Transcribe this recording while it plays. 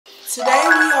Today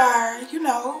we are,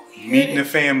 meeting the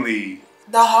family.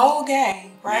 The whole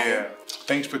gang, right? Yeah.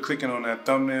 Thanks for clicking on that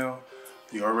thumbnail.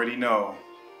 You already know,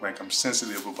 like, I'm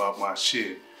sensitive about my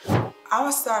shit. I'm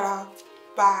gonna start off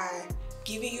by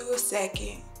giving you a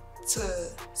second to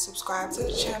subscribe to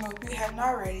the channel if you haven't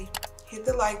already. Hit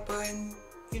the like button,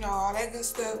 all that good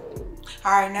stuff.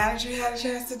 All right, now that you had a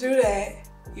chance to do that,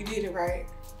 you did it right.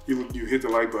 You hit the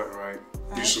like button, right?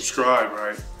 You subscribe,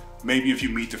 right? Maybe if you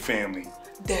meet the family.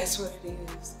 That's what it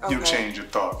is. Okay. You'll change your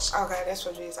thoughts. Okay, that's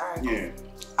what it is. All right. Yeah.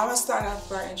 I'm gonna start off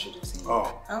by introducing you.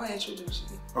 Oh. I'm gonna introduce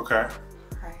you. Okay.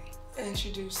 All right.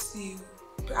 Introduce you.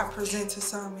 I present to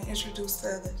some and introduce to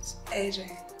others.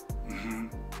 AJ.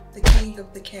 The king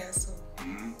of the castle.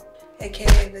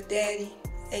 AKA the daddy.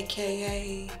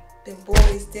 AKA the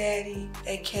boys' daddy.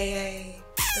 AKA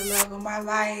the love of my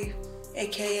life.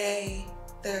 AKA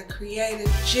the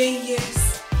creative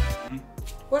genius.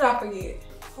 What I forget?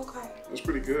 Okay. That's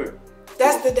pretty good.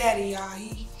 That's the daddy, y'all.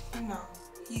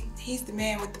 He's the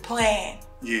man with the plan.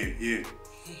 Yeah. And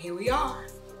here we are.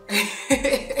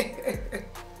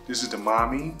 This is the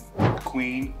mommy, the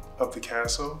queen of the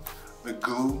castle, the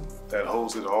glue that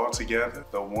holds it all together,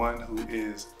 the one who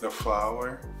is the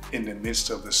flower in the midst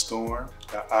of the storm,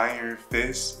 the iron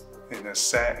fist and the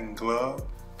satin glove,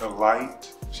 the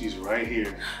light. She's right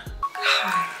here.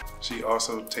 She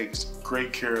also takes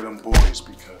great care of them boys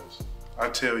because I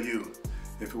tell you,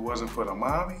 if it wasn't for the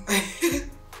mommy,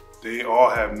 they all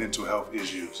have mental health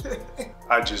issues.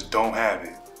 I just don't have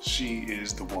it. She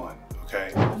is the one,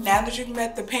 okay? Now that you've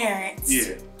met the parents,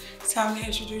 yeah, it's time to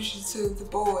introduce you to the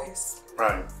boys.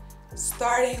 Right.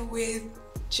 Starting with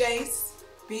Jace,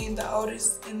 being the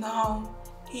oldest in the home.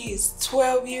 He is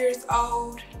 12 years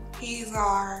old. He's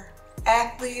our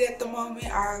athlete at the moment,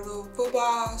 our little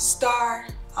football star.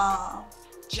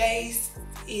 Jace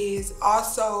is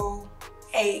also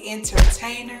a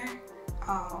entertainer.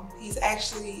 He's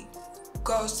actually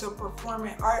goes to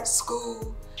performing arts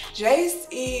school. Jace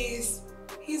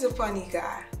he's a funny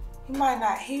guy.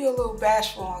 He a little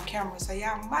bashful on camera, so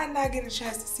y'all might not get a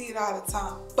chance to see it all the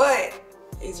time, but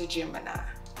he's a Gemini.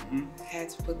 I had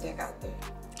to put that out there.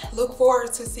 Look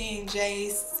forward to seeing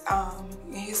Jace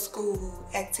in his school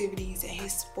activities and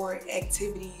his sport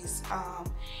activities,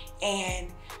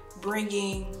 and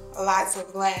bringing lots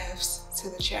of laughs to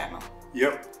the channel.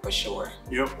 Yep. For sure.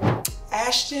 Yep.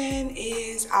 Ashton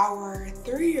is our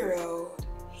 3-year-old.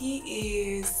 He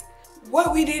is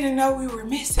what we didn't know we were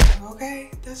missing,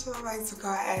 okay? That's what I like to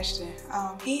call Ashton.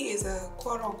 He is a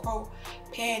quote-unquote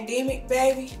pandemic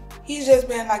baby. He's just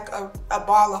been like a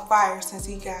ball of fire since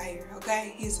he got here,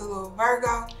 okay? He's a little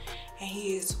Virgo, and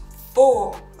he is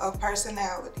full of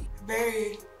personality.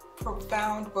 Very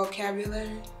profound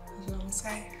vocabulary, is what I'm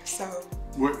saying. So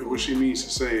what she means to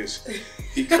say is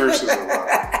he curses a lot.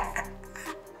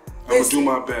 I will do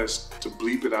my best to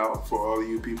bleep it out for all of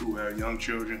you people who have young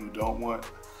children who don't want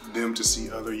them to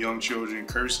see other young children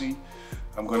cursing.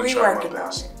 I'm going to try my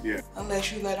best. Yeah.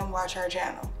 Unless you let them watch our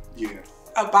channel. Yeah.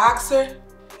 A boxer,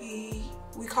 we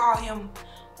call him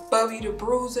Bubby the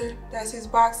Bruiser. That's his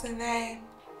boxing name.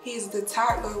 He's the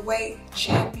toddler weight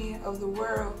champion of the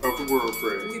world. Of the world,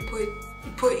 Fred. We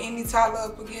put any toddler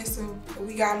up against him,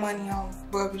 we got money on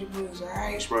Bubby the Bruiser, all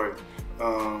right? That's right.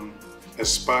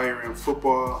 Aspiring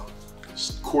football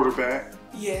quarterback.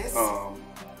 Yes.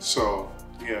 So,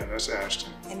 yeah, that's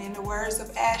Ashton. And in the words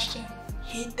of Ashton,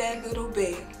 hit that little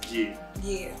bell. Yeah.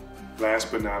 Yeah.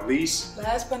 Last but not least.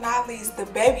 Last but not least, the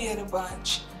baby of the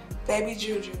bunch, baby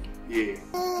Juju. Yeah.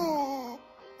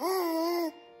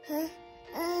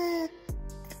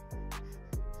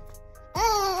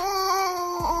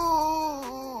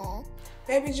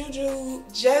 Baby Juju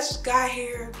just got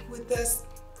here with us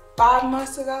 5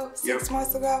 months ago, 6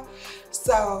 months ago.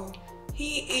 So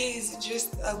he is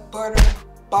just a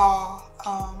butterball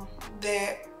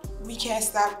that we can't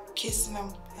stop kissing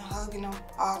him and hugging him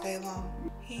all day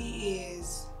long. He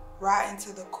is rotten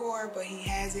to the core, but he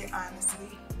has it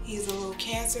honestly. He's a little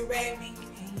Cancer baby,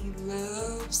 and he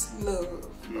loves love,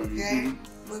 okay?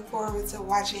 Look forward to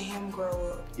watching him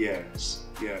grow up. Yes,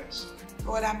 yes.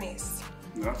 What I miss?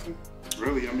 Nothing.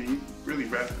 Really, I mean, you really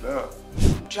wrapped it up.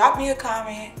 Drop me a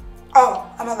comment. Oh,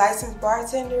 I'm a licensed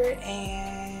bartender,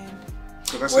 and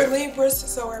we're Libras,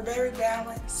 so we're very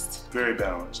balanced. Very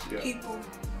balanced, yeah. People,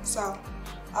 so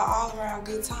an all-around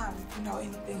good time if you know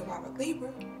anything about a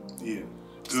Libra. Yeah,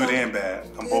 good and bad.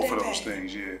 I'm both of those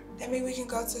things, yeah. That means we can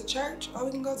go to church or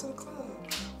we can go to the club.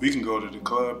 We can go to the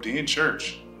club, then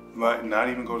church, not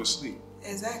even go to sleep.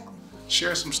 Exactly.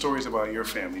 Share some stories about your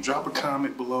family. Drop a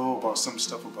comment below about some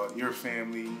stuff about your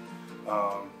family.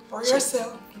 Or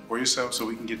yourself. Or yourself, so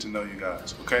we can get to know you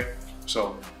guys, okay?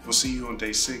 So we'll see you on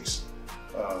day 6.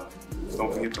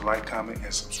 Don't forget to like, comment,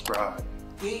 and subscribe.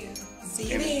 Yeah.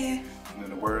 See you then. And in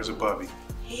the words of Bubby,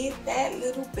 hit that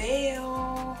little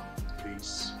bell.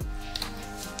 Peace.